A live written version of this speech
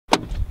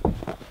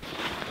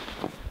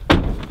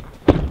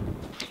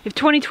If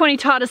 2020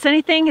 taught us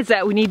anything, it's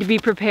that we need to be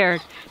prepared.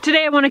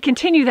 Today I want to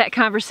continue that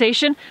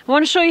conversation. I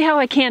want to show you how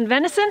I can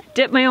venison,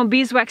 dip my own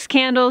beeswax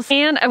candles,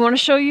 and I want to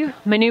show you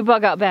my new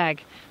bug out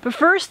bag. But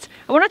first,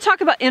 I want to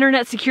talk about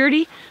internet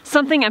security,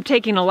 something I'm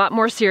taking a lot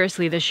more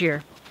seriously this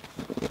year.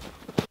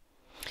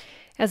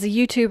 As a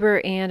YouTuber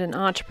and an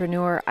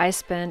entrepreneur, I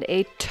spend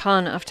a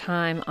ton of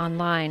time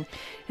online.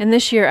 And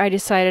this year I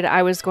decided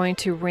I was going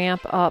to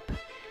ramp up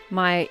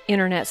my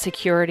internet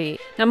security.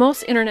 Now,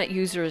 most internet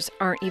users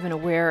aren't even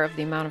aware of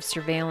the amount of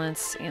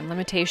surveillance and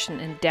limitation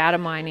and data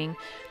mining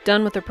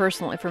done with their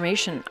personal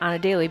information on a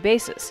daily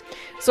basis.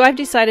 So I've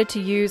decided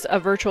to use a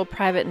virtual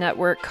private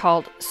network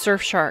called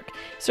Surfshark.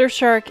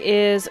 Surfshark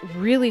is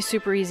really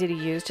super easy to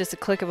use, just a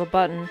click of a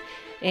button,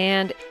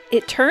 and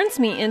it turns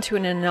me into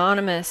an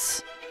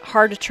anonymous,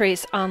 hard to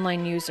trace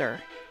online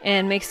user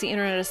and makes the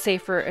internet a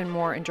safer and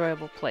more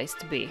enjoyable place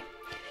to be.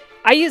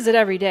 I use it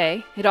every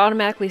day. It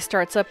automatically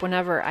starts up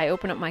whenever I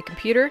open up my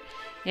computer,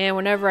 and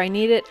whenever I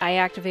need it, I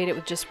activate it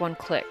with just one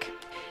click.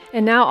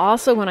 And now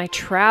also when I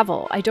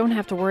travel, I don't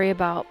have to worry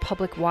about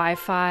public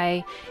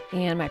Wi-Fi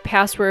and my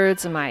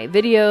passwords and my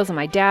videos and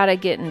my data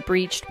getting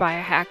breached by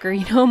a hacker.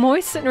 You know, I'm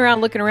always sitting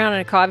around looking around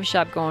in a coffee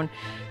shop going,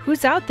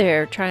 who's out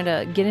there trying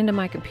to get into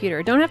my computer?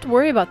 I don't have to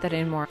worry about that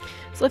anymore.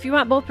 So if you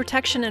want both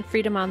protection and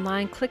freedom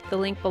online, click the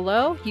link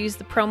below, use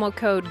the promo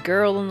code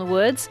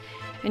GIRLINTHEWOODS,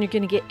 and you're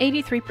going to get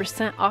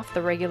 83% off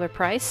the regular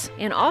price,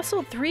 and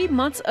also 3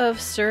 months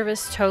of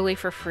service totally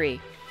for free.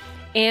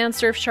 And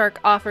Surfshark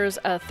offers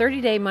a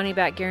 30-day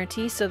money-back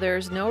guarantee, so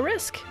there's no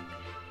risk.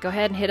 Go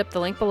ahead and hit up the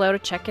link below to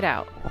check it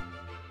out.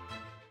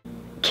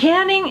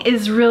 Canning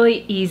is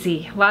really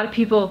easy. A lot of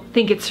people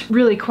think it's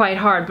really quite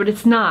hard, but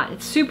it's not.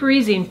 It's super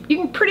easy, and you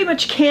can pretty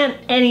much can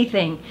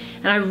anything.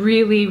 And I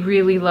really,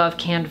 really love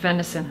canned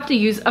venison. You have to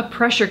use a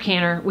pressure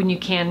canner when you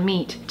can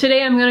meat.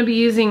 Today I'm going to be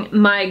using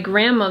my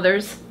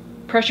grandmother's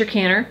pressure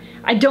canner.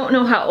 I don't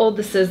know how old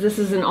this is. This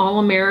is an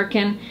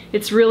all-American.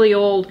 It's really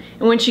old.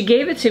 And when she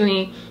gave it to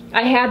me,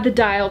 I had the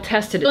dial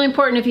tested. It's really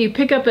important if you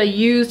pick up a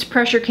used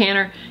pressure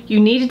canner, you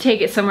need to take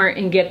it somewhere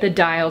and get the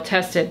dial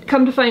tested.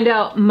 Come to find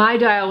out, my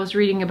dial was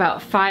reading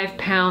about 5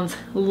 pounds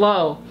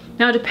low.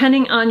 Now,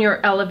 depending on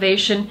your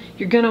elevation,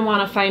 you're gonna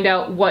wanna find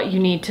out what you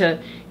need to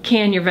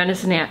can your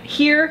venison at.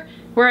 Here,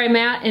 where I'm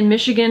at in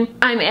Michigan,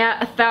 I'm at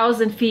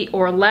 1,000 feet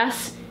or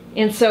less,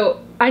 and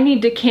so I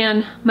need to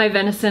can my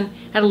venison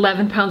at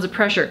 11 pounds of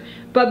pressure.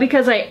 But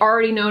because I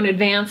already know in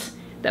advance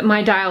that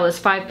my dial is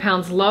 5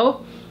 pounds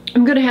low,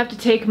 I'm gonna have to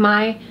take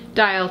my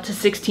dial to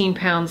 16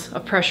 pounds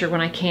of pressure when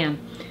I can.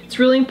 It's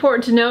really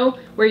important to know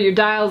where your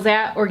dial's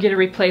at or get a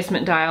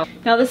replacement dial.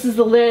 Now this is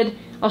the lid.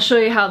 I'll show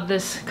you how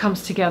this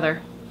comes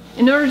together.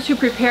 In order to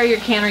prepare your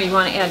canner, you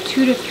wanna add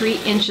 2 to 3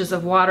 inches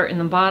of water in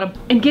the bottom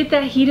and get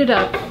that heated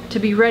up to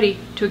be ready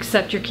to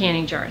accept your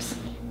canning jars.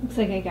 Looks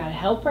like I got a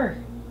helper.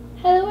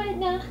 Hello,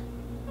 Edna.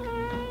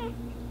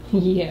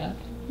 Yeah,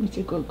 it's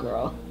a good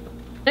girl.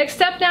 Next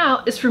step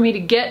now is for me to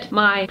get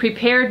my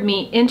prepared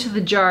meat into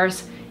the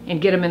jars and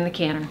get them in the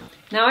canner.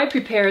 Now, I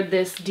prepared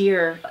this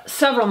deer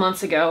several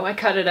months ago. I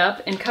cut it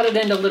up and cut it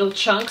into little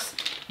chunks,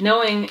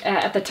 knowing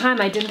at the time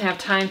I didn't have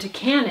time to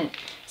can it.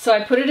 So I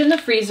put it in the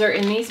freezer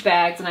in these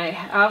bags, and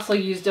I also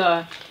used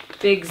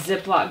big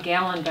Ziploc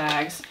gallon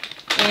bags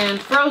and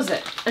froze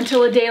it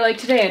until a day like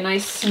today, a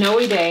nice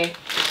snowy day,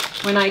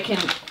 when I can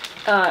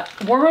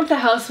warm up the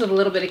house with a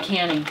little bit of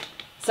canning.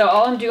 So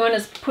all I'm doing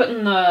is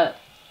putting the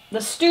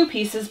stew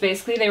pieces,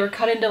 basically, they were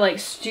cut into like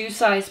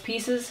stew-sized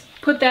pieces,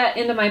 put that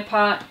into my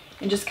pot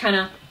and just kind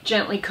of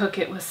gently cook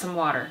it with some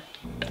water.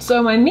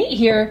 So my meat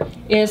here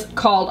is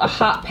called a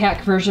hot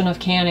pack version of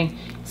canning.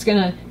 It's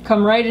gonna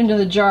come right into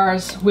the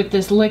jars with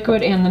this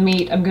liquid and the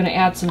meat. I'm gonna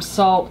add some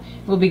salt.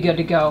 We'll be good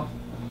to go.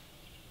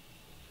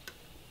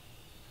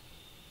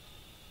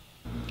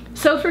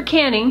 So for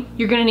canning,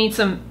 you're gonna need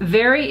some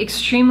very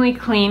extremely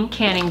clean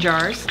canning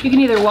jars. You can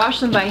either wash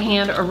them by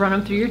hand or run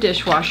them through your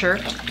dishwasher.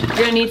 You're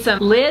gonna need some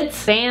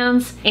lids,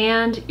 fans,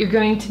 and you're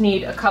going to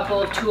need a couple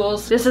of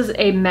tools. This is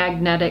a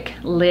magnetic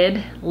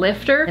lid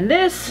lifter, and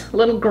this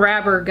little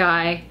grabber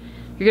guy,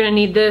 you're gonna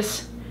need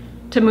this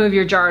to move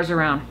your jars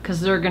around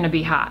because they're gonna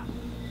be hot.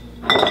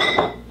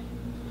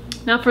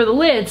 Now for the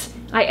lids,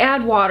 I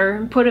add water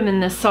and put them in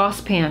this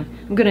saucepan.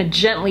 I'm gonna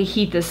gently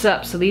heat this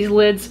up so these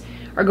lids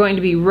are going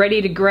to be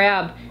ready to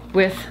grab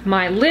with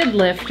my lid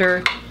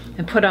lifter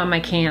and put on my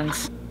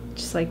cans,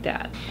 just like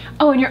that.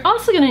 Oh, and you're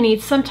also gonna need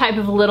some type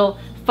of a little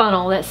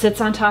funnel that sits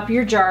on top of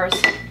your jars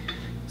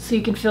so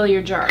you can fill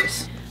your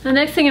jars. The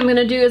next thing I'm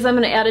gonna do is I'm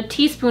gonna add a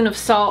teaspoon of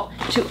salt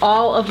to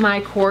all of my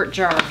quart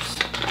jars.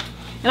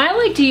 And I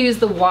like to use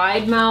the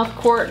wide mouth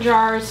quart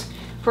jars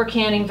for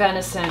canning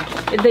venison.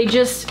 They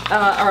just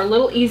are a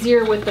little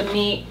easier with the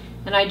meat,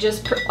 and I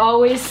just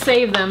always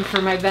save them for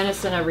my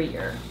venison every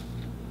year.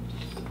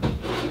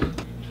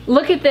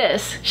 Look at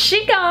this,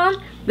 she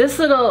gone. This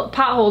little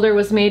pot holder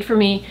was made for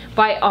me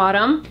by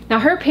Autumn. Now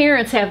her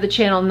parents have the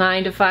channel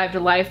 9 to 5 to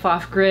Life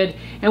Off Grid,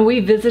 and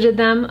we visited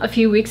them a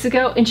few weeks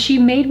ago and she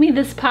made me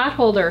this pot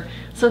holder.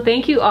 So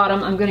thank you,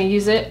 Autumn. I'm gonna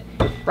use it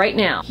right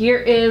now. Here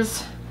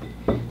is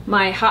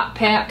my hot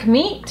pack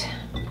meat.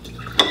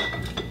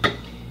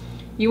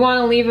 You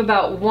want to leave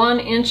about 1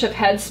 inch of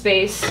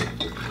headspace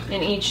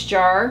in each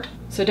jar,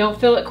 so don't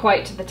fill it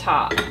quite to the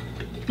top.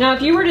 Now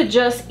if you were to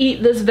just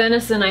eat this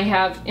venison I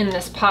have in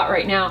this pot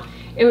right now,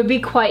 it would be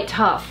quite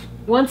tough.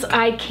 Once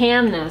I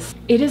can this,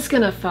 it is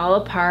gonna fall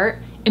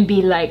apart and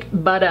be like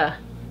butter.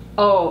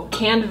 Oh,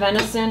 canned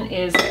venison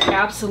is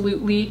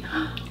absolutely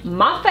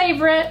my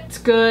favorite. It's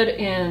good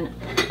in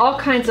all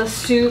kinds of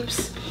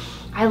soups.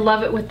 I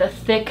love it with the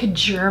thick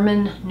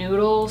German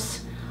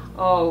noodles.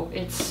 Oh,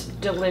 it's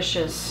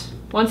delicious.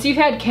 Once you've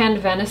had canned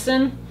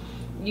venison,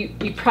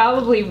 you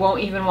probably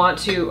won't even want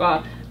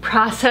to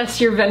process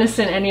your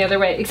venison any other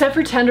way. Except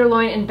for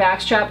tenderloin and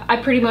backstrap, I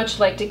pretty much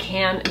like to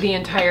can the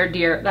entire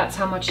deer. That's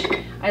how much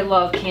I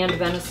love canned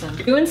venison.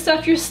 Doing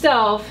stuff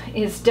yourself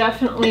is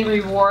definitely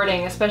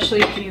rewarding,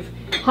 especially if you've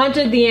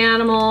hunted the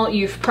animal,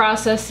 you've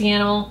processed the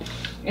animal,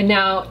 and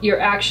now you're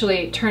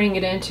actually turning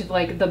it into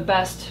like the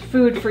best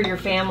food for your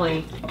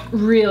family.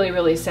 Really,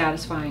 really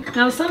satisfying.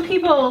 Now some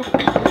people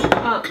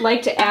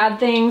like to add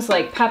things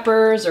like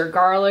peppers or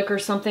garlic or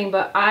something,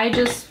 but I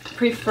just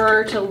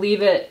prefer to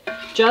leave it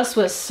just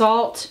with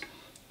salt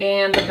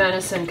and the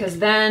venison, because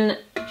then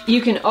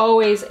you can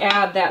always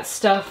add that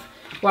stuff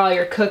while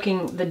you're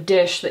cooking the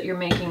dish that you're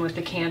making with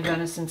the canned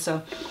venison.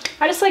 So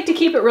I just like to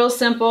keep it real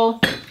simple.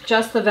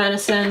 Just the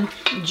venison,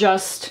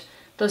 just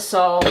the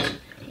salt,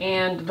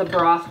 and the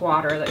broth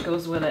water that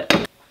goes with it.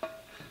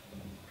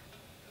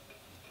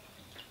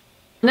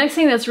 The next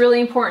thing that's really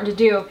important to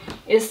do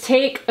is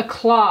take a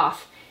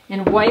cloth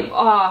and wipe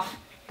off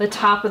the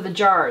top of the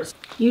jars.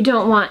 You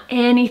don't want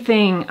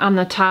anything on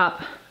the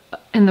top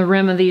and the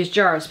rim of these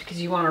jars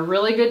because you want a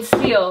really good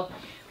seal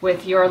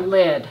with your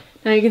lid.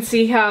 Now you can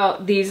see how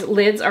these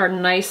lids are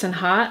nice and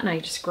hot, and I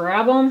just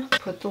grab them,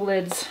 put the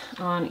lids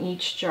on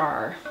each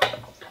jar.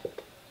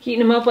 Heating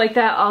them up like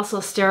that also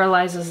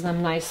sterilizes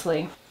them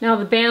nicely. Now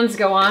the bands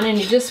go on, and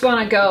you just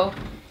want to go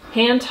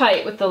hand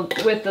tight with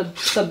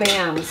the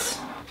bands.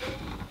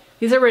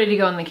 These are ready to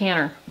go in the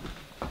canner.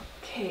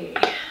 Okay,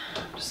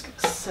 I'm just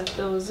gonna set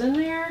those in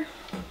there.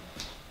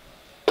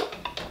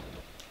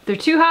 If they're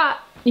too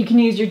hot, you can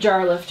use your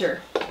jar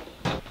lifter.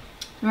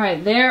 All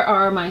right, there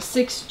are my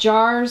 6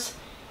 jars.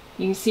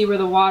 You can see where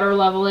the water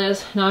level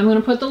is. Now I'm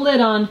gonna put the lid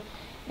on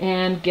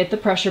and get the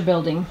pressure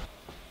building.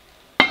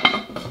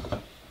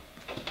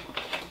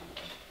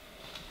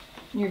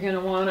 You're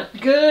gonna want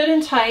it good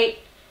and tight.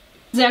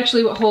 This is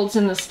actually what holds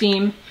in the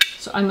steam.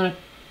 So I'm gonna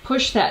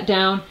push that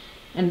down,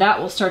 and that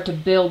will start to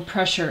build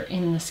pressure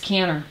in this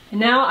canner. And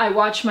now I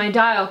watch my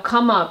dial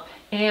come up,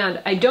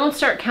 and I don't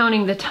start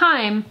counting the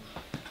time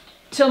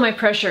till my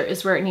pressure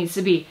is where it needs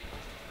to be.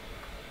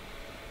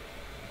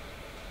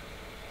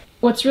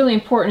 What's really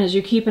important is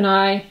you keep an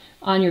eye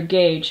on your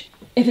gauge.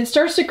 If it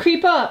starts to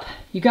creep up,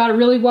 you gotta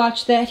really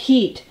watch that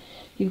heat.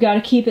 You've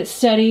gotta keep it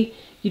steady.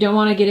 You don't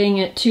wanna getting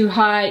it too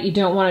high, you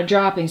don't want it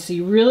dropping. So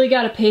you really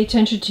gotta pay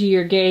attention to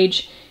your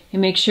gauge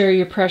and make sure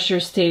your pressure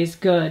stays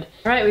good.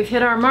 All right, we've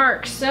hit our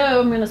mark,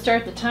 so I'm gonna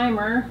start the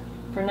timer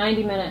for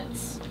 90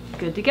 minutes.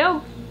 Good to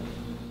go.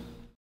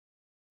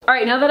 All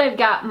right, now that I've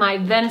got my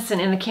venison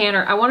in the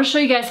canner, I wanna show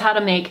you guys how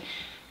to make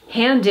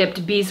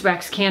hand-dipped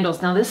beeswax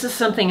candles. Now this is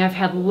something I've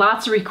had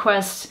lots of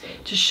requests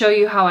to show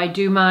you how I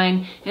do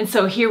mine, and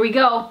so here we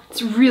go.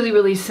 It's really,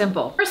 really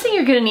simple. First thing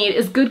you're gonna need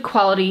is good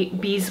quality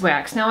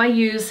beeswax. Now I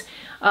use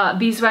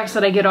beeswax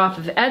that I get off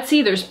of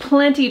Etsy. There's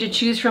plenty to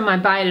choose from. I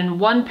buy it in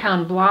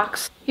 1-pound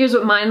blocks. Here's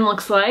what mine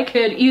looks like.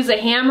 You could use a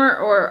hammer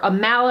or a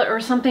mallet or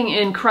something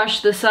and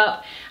crush this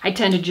up. I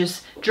tend to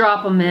just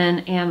drop them in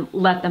and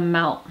let them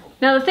melt.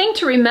 Now the thing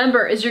to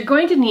remember is you're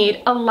going to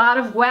need a lot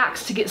of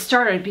wax to get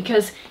started,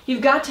 because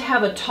you've got to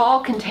have a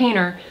tall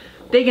container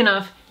big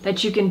enough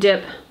that you can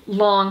dip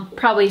long,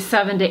 probably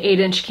 7 to 8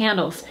 inch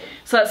candles.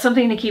 So that's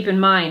something to keep in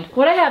mind.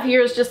 What I have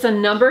here is just a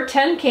number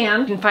 10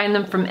 can. You can find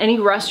them from any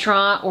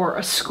restaurant or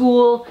a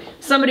school.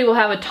 Somebody will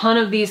have a ton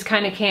of these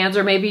kind of cans,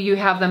 or maybe you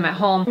have them at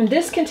home. And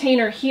this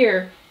container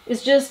here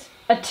is just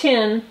a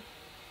tin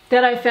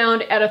that I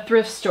found at a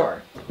thrift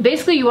store.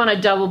 Basically you want a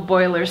double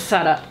boiler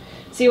setup.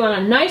 So you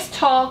want a nice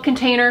tall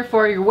container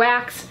for your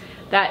wax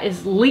that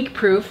is leak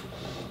proof,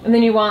 and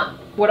then you want,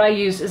 what I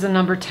use is a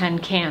number 10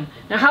 can.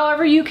 Now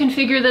however you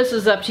configure this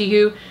is up to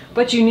you,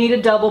 but you need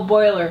a double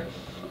boiler.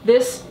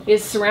 This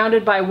is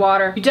surrounded by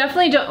water. You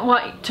definitely don't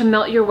want to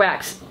melt your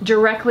wax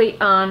directly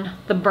on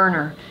the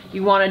burner.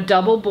 You want a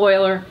double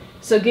boiler,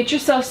 so get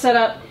yourself set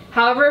up.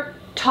 However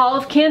tall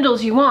of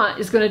candles you want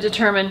is going to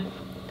determine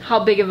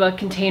how big of a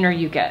container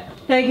you get.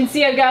 Now you can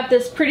see I've got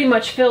this pretty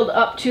much filled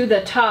up to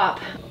the top.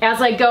 As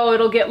I go,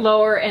 it'll get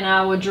lower, and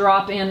I would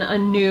drop in a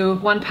new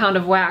 1 pound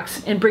of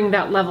wax and bring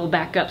that level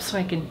back up so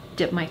I can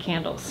dip my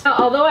candles. Now,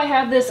 although I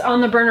have this on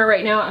the burner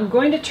right now, I'm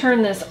going to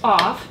turn this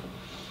off,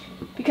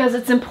 because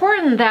it's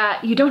important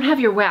that you don't have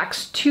your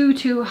wax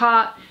too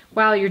hot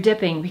while you're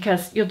dipping,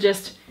 because you'll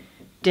just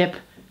dip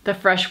the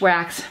fresh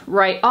wax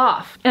right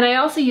off. And I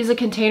also use a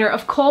container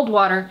of cold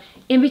water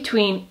in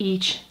between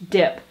each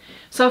dip.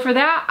 So for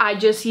that, I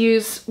just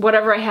use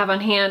whatever I have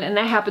on hand, and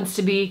that happens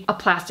to be a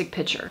plastic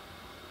pitcher.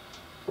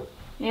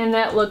 And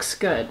that looks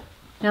good.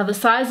 Now the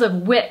size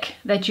of wick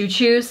that you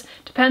choose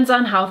depends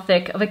on how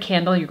thick of a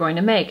candle you're going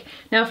to make.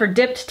 Now for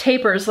dipped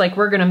tapers like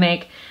we're gonna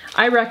make,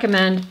 I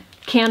recommend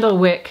candle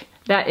wick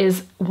that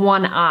is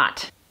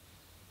 1/0.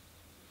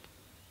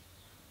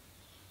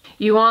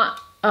 You want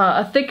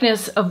a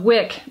thickness of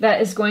wick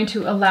that is going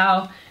to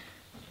allow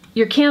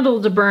your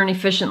candle to burn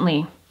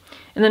efficiently.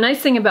 And the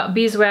nice thing about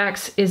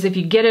beeswax is if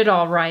you get it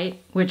all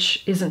right,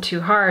 which isn't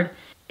too hard,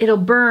 it'll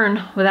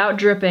burn without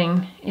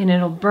dripping and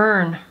it'll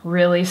burn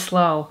really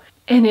slow.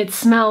 And it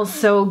smells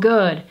so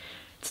good.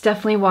 It's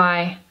definitely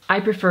why I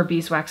prefer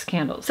beeswax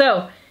candles.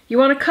 So you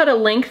want to cut a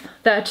length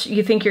that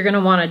you think you're going to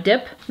want to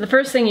dip. The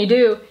first thing you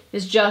do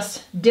is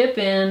just dip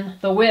in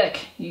the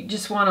wick. You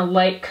just want a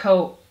light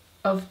coat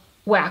of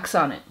wax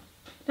on it.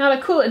 Now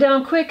to cool it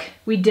down quick,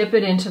 we dip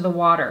it into the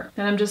water.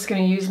 And I'm just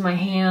going to use my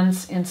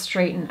hands and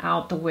straighten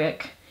out the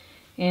wick.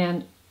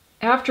 And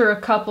after a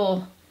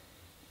couple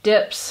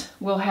dips,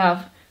 we'll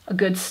have a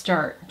good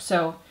start.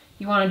 So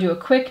you want to do a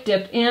quick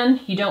dip in.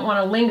 You don't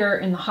want to linger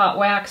in the hot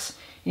wax,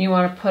 and you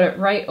want to put it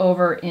right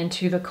over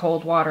into the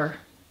cold water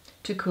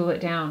to cool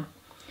it down.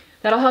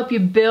 That'll help you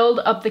build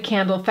up the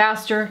candle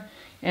faster,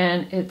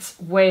 and it's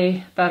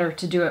way better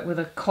to do it with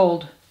a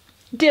cold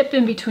dip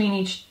in between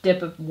each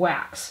dip of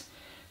wax.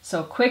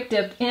 So quick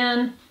dip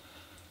in,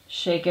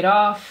 shake it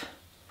off,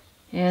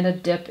 and a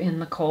dip in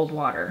the cold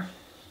water.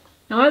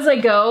 Now as I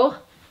go,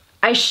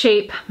 I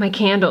shape my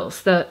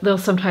candles. They'll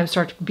sometimes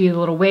start to be a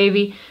little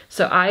wavy,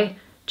 so I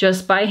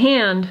just by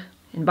hand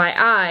and by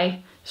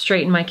eye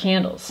straighten my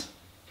candles.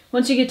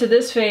 Once you get to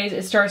this phase,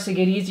 it starts to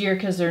get easier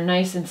because they're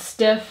nice and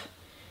stiff.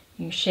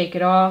 You can shake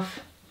it off,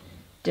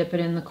 dip it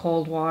in the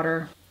cold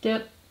water,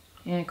 dip,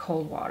 and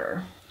cold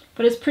water.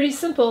 But it's pretty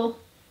simple,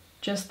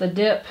 just the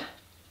dip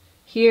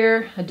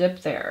here, a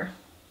dip there.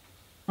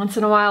 Once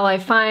in a while I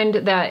find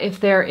that if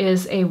there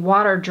is a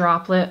water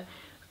droplet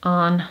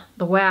on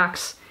the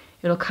wax,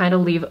 it'll kind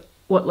of leave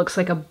what looks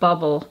like a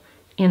bubble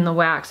in the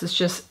wax.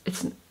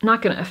 It's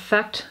not going to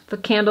affect the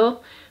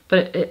candle,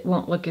 but it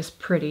won't look as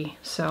pretty,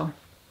 so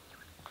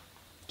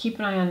keep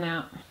an eye on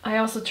that. I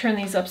also turn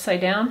these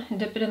upside down and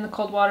dip it in the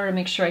cold water to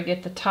make sure I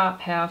get the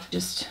top half.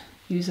 Just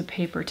use a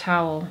paper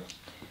towel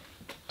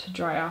to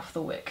dry off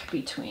the wick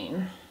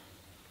between.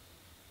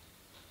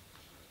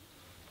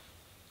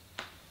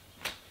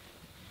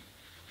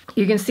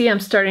 You can see I'm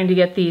starting to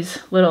get these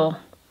little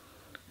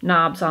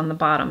knobs on the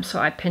bottom, so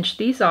I pinch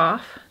these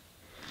off,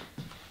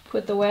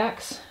 put the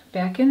wax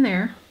back in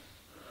there,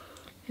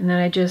 and then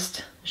I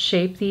just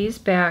shape these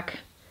back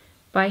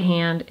by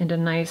hand into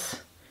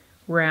nice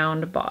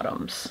round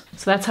bottoms.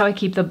 So that's how I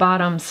keep the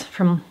bottoms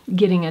from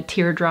getting a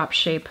teardrop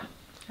shape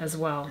as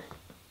well.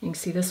 You can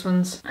see this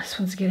one's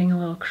getting a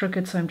little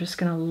crooked, so I'm just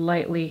gonna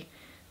lightly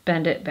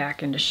bend it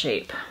back into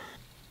shape.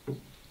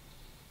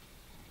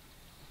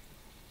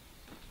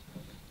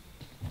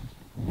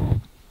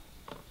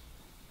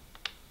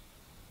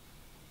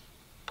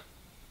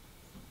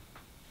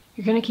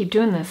 You're gonna keep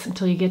doing this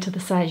until you get to the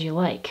size you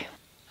like.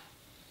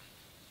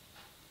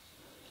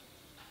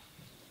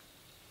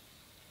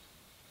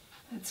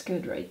 That's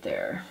good right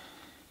there.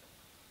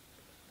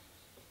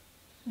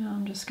 Now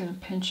I'm just gonna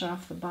pinch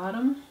off the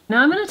bottom.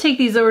 Now I'm gonna take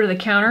these over to the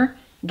counter,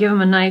 give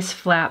them a nice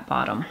flat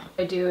bottom.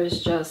 What I do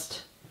is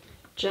just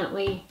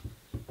gently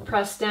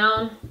press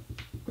down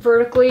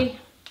vertically,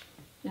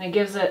 and it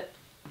gives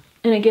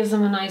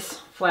them a nice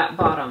flat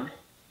bottom.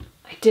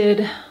 I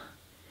did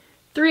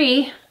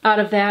 3 out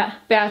of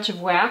that batch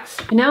of wax,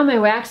 and now my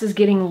wax is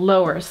getting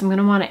lower, so I'm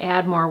gonna wanna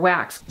add more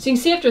wax. So you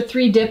can see after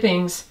 3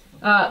 dippings,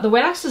 the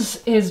wax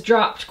has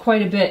dropped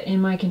quite a bit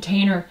in my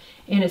container,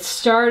 and it's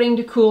starting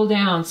to cool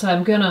down. So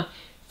I'm gonna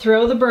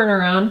throw the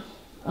burner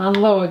on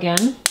low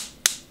again,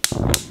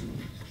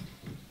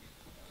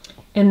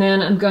 and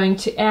then I'm going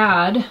to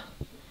add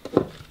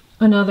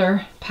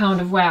another pound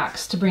of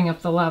wax to bring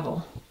up the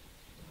level.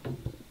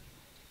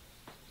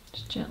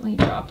 Just gently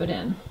drop it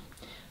in.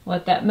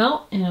 Let that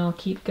melt, and I'll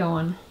keep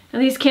going. Now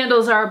these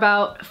candles are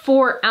about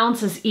 4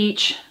 ounces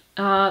each.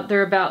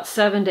 They're about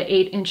 7 to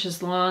 8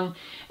 inches long,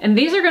 and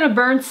these are gonna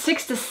burn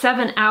 6 to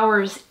 7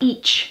 hours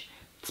each.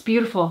 It's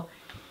beautiful.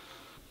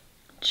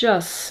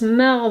 Just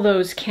smell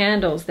those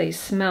candles. They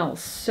smell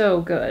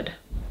so good.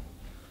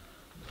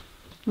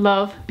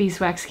 Love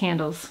beeswax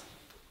candles.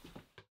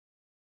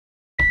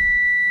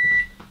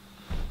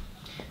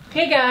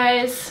 Okay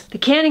guys, the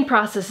canning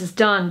process is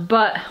done,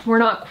 but we're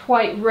not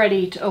quite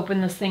ready to open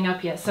this thing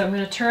up yet. So I'm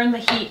gonna turn the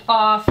heat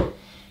off,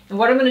 and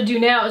what I'm gonna do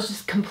now is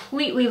just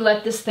completely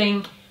let this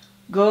thing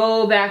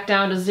go back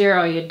down to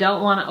 0. You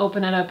don't wanna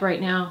open it up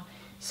right now.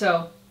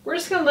 So we're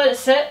just gonna let it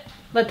sit,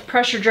 let the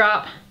pressure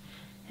drop,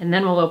 and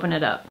then we'll open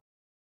it up.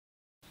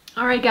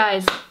 All right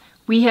guys,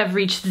 we have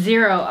reached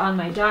 0 on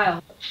my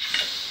dial.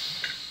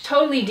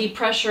 Totally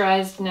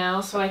depressurized now,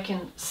 so I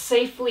can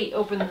safely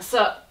open this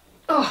up.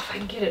 Oh, if I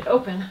can get it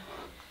open.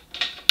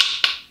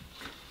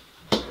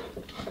 There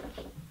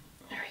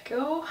we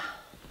go.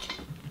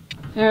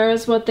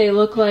 There's what they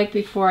look like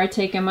before I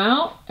take them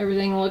out.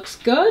 Everything looks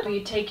good.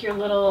 You take your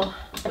little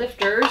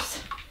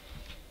lifters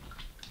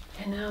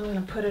And now I'm going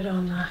to put it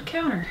on the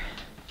counter.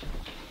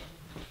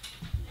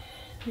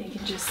 They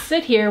can just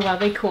sit here while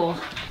they cool.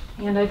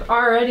 And I've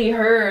already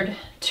heard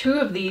 2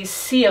 of these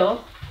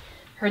seal.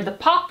 Heard the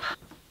pop.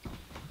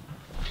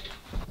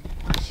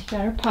 She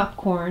got her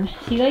popcorn.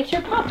 She likes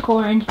her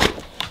popcorn.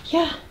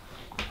 Yeah.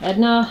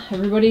 Edna,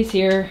 everybody's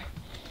here.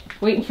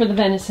 Waiting for the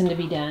venison to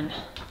be done.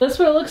 That's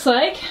what it looks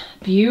like.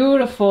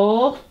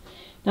 Beautiful.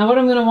 Now what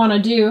I'm going to want to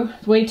do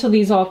is wait till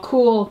these all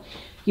cool.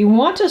 You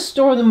want to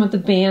store them with the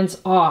bands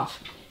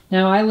off.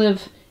 Now I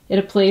live at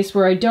a place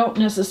where I don't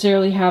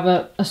necessarily have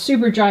a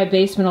super dry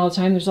basement all the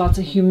time. There's lots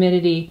of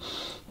humidity.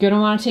 You're going to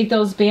want to take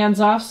those bands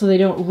off so they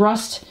don't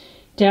rust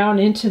down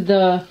into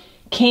the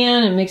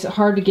can and makes it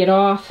hard to get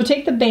off. So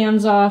take the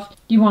bands off.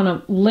 You want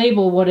to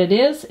label what it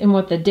is and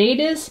what the date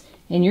is,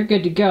 and you're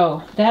good to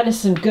go. That is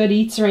some good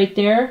eats right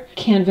there.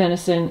 Canned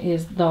venison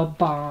is the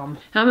bomb.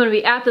 I'm going to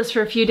be at this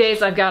for a few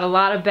days. I've got a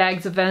lot of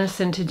bags of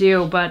venison to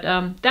do, but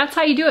that's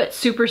how you do it.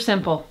 Super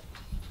simple.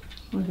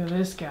 Look at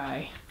this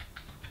guy.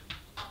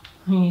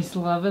 He's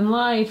loving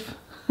life.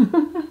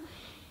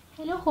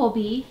 Hello,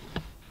 Hobie.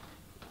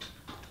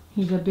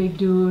 He's a big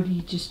dude.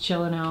 He's just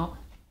chilling out.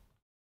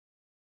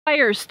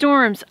 Fires,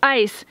 storms,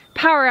 ice,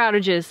 power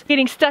outages,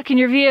 getting stuck in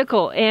your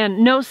vehicle,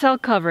 and no cell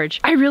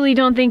coverage. I really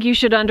don't think you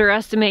should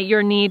underestimate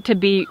your need to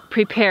be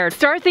prepared.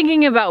 Start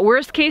thinking about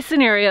worst case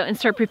scenario and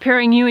start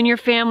preparing you and your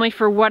family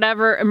for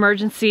whatever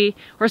emergency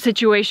or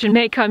situation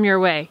may come your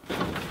way.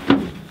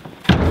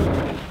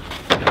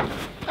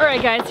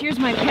 Alright guys, here's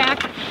my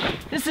pack.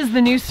 This is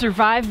the new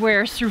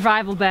Surviveware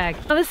survival bag.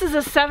 Now this is a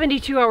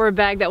 72-hour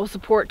bag that will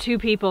support 2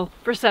 people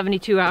for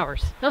 72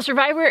 hours. Now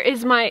Surviveware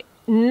is my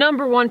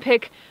 #1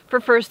 pick for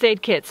first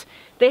aid kits.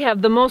 They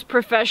have the most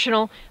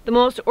professional, the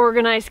most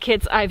organized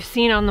kits I've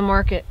seen on the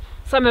market.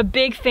 So I'm a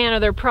big fan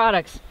of their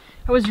products.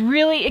 I was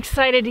really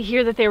excited to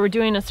hear that they were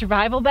doing a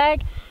survival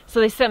bag, so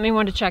they sent me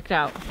one to check it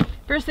out.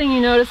 First thing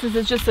you notice is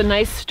it's just a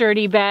nice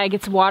sturdy bag.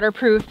 It's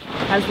waterproof,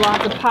 has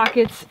lots of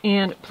pockets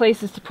and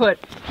places to put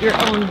your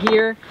own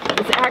gear.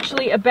 It's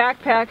actually a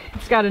backpack.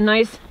 It's got a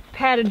nice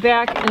padded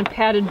back and a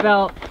padded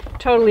belt,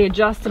 totally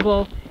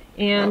adjustable.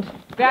 And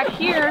back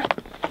here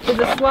is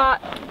a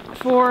slot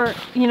for,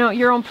 you know,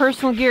 your own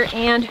personal gear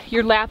and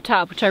your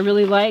laptop, which I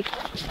really like,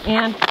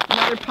 and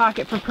another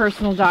pocket for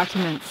personal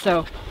documents.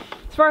 So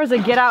as far as a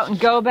get out and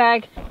go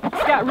bag,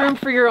 it's got room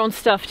for your own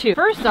stuff too.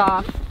 First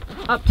off,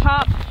 up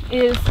top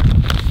is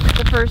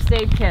the first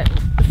aid kit.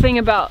 The thing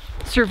about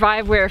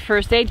Surviveware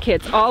First Aid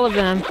Kits, all of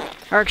them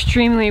are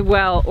extremely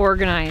well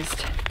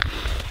organized.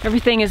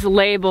 Everything is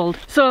labeled,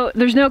 so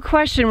there's no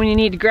question when you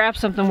need to grab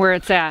something where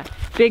it's at.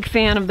 Big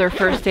fan of their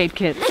first aid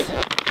kits.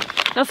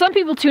 Now some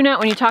people tune out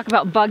when you talk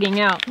about bugging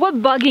out.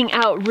 What bugging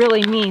out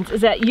really means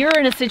is that you're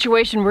in a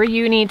situation where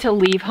you need to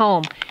leave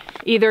home.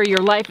 Either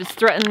your life is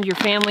threatened, your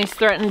family's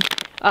threatened,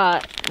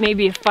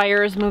 maybe a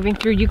fire is moving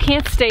through. You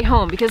can't stay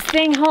home because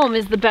staying home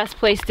is the best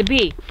place to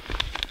be.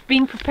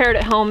 Being prepared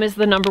at home is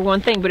the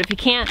 #1 thing, but if you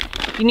can't,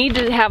 you need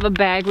to have a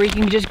bag where you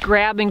can just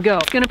grab and go.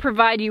 It's going to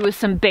provide you with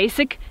some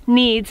basic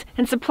needs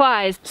and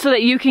supplies so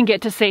that you can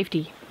get to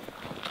safety.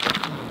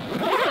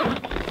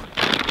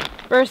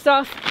 First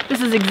off,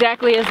 this is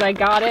exactly as I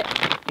got it,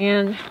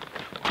 and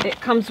it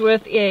comes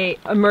with a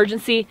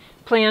emergency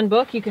plan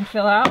book you can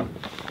fill out.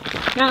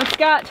 Now it's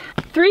got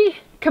 3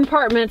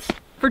 compartments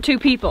for 2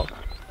 people.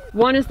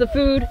 One is the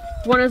food,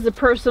 one is the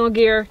personal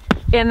gear,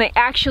 and they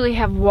actually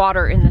have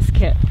water in this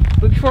kit.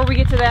 But before we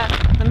get to that,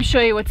 let me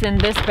show you what's in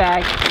this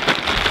bag.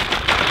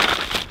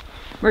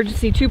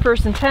 Emergency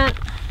 2-person tent.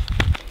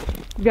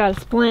 We've got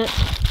a splint.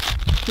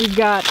 We've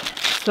got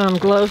some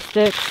glow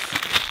sticks.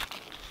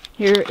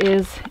 Here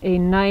is a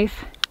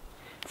knife.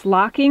 It's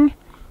locking,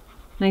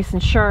 nice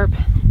and sharp.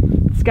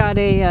 It's got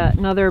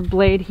another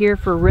blade here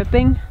for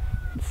ripping.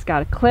 It's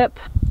got a clip,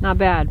 not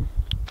bad.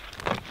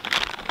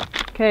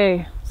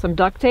 Okay, some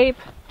duct tape,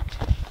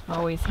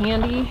 always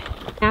handy.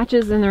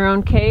 Matches in their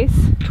own case,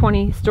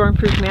 20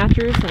 stormproof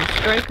matches and a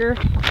striker.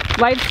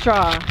 Life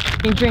straw,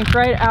 you drink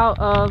right out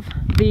of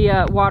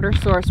the water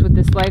source with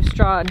this life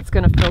straw and it's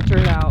gonna filter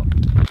it out.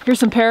 Here's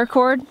some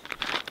paracord.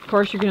 Of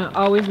course, you're gonna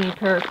always need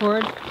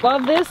paracord.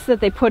 Love this that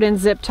they put in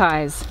zip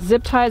ties.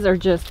 Zip ties are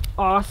just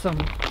awesome.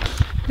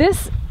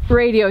 This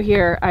radio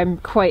here, I'm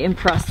quite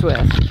impressed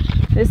with.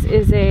 This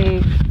is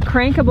a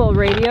crankable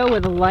radio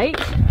with a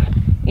light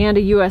and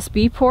a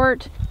USB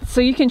port. So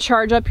you can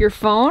charge up your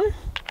phone.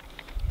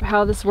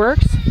 How this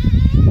works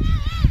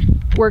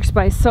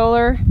by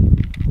solar,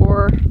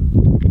 or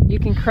you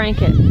can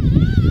crank it.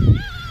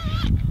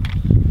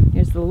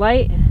 Here's the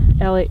light,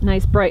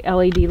 nice bright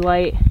LED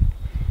light.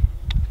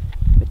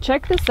 But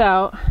check this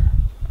out.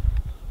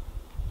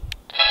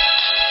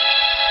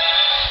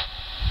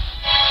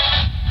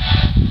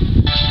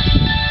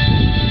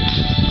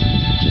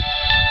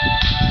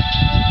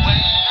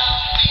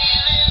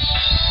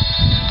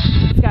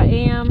 It's got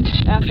AM,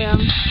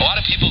 FM. A lot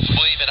of people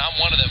believe, and I'm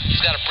one of them,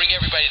 it's got to bring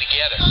everybody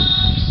together.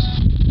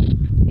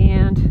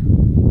 And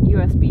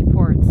USB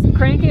ports.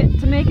 Crank it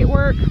to make it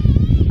work,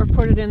 or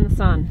put it in the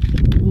sun.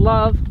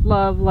 Love,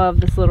 love, love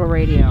this little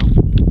radio.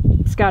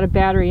 It's got a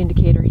battery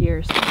indicator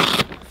gears.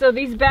 So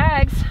these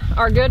bags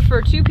are good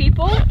for 2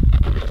 people.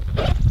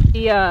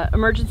 The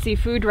emergency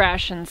food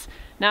rations.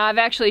 Now I've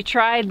actually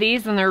tried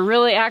these and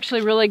they're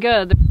actually really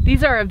good.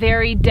 These are a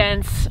very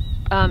dense,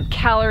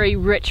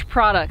 calorie-rich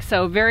product,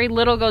 so very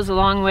little goes a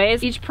long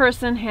ways. Each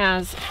person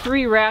has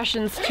 3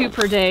 rations, 2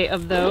 per day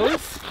of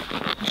those.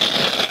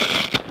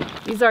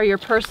 These are your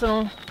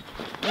personal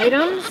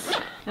items.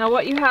 Now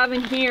what you have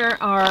in here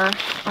are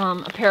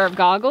a pair of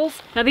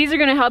goggles. Now these are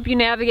going to help you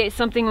navigate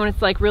something when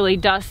it's like really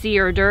dusty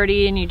or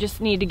dirty and you just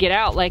need to get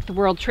out, like the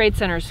World Trade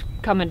Center's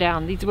coming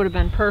down. These would have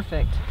been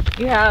perfect.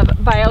 You have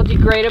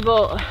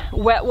biodegradable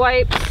wet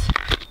wipes.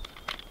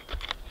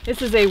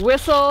 This is a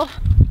whistle,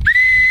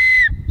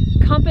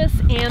 compass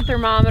and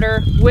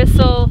thermometer,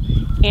 whistle,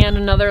 and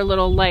another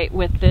little light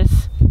with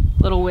this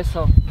little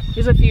whistle.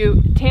 Here's a few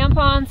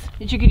tampons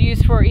that you could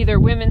use for either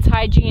women's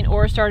hygiene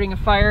or starting a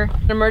fire.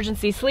 An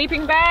emergency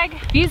sleeping bag.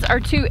 These are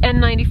 2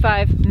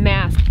 N95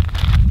 masks.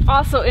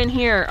 Also in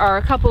here are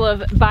a couple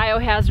of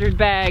biohazard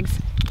bags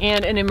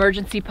and an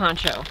emergency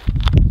poncho.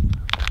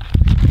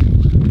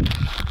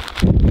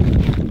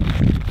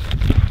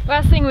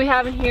 Last thing we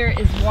have in here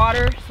is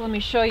water, so let me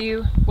show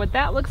you what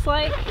that looks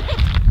like.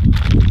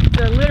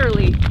 They're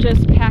literally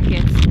just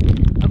packets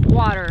of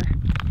water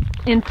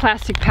in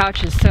plastic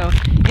pouches, so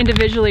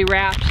individually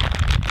wrapped.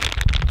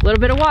 A little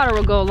bit of water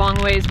will go a long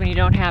ways when you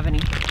don't have any.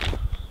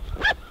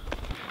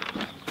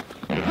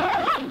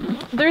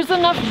 There's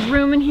enough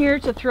room in here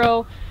to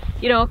throw,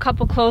 you know, a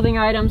couple clothing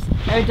items.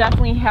 I would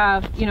definitely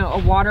have, you know, a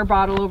water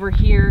bottle over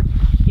here.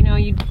 You know,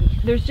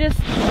 there's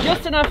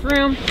just enough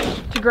room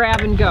to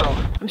grab and go.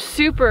 I'm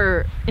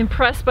super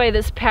impressed by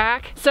this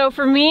pack. So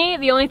for me,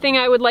 the only thing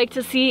I would like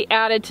to see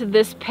added to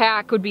this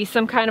pack would be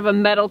some kind of a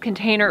metal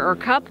container or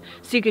cup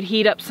so you could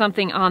heat up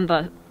something on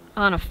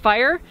a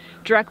fire,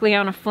 directly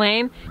on a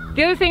flame.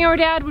 The other thing I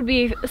would add would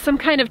be some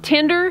kind of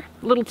tinder,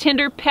 little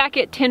tinder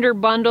packet, tinder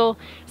bundle,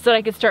 so that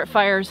I could start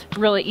fires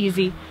really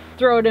easy.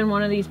 Throw it in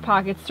one of these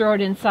pockets, throw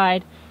it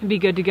inside, and be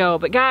good to go.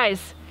 But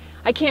guys,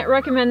 I can't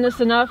recommend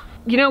this enough.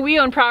 You know, we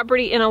own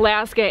property in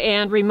Alaska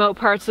and remote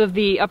parts of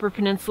the Upper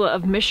Peninsula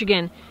of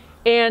Michigan,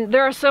 and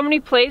there are so many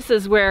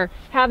places where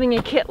having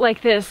a kit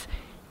like this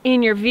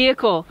in your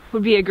vehicle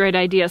would be a great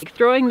idea. Like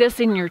throwing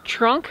this in your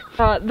trunk,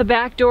 the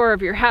back door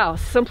of your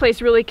house,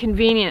 someplace really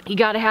convenient. You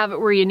gotta have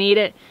it where you need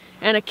it,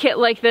 and a kit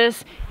like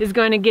this is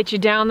going to get you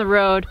down the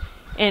road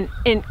and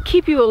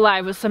keep you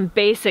alive with some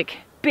basic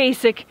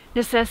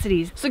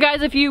necessities. So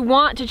guys, if you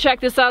want to check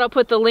this out, I'll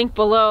put the link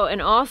below,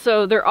 and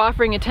also they're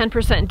offering a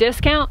 10%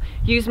 discount.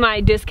 Use my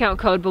discount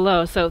code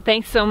below. So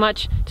thanks so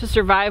much to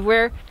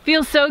Surviveware.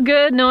 Feels so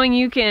good knowing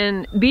you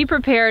can be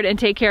prepared and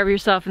take care of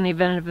yourself in the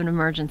event of an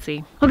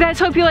emergency. Well guys,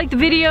 hope you liked the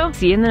video.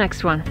 See you in the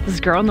next one. This is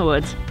Girl in the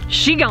Woods.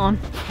 She gone.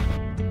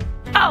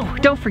 Oh,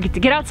 don't forget to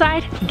get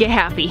outside and get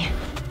happy.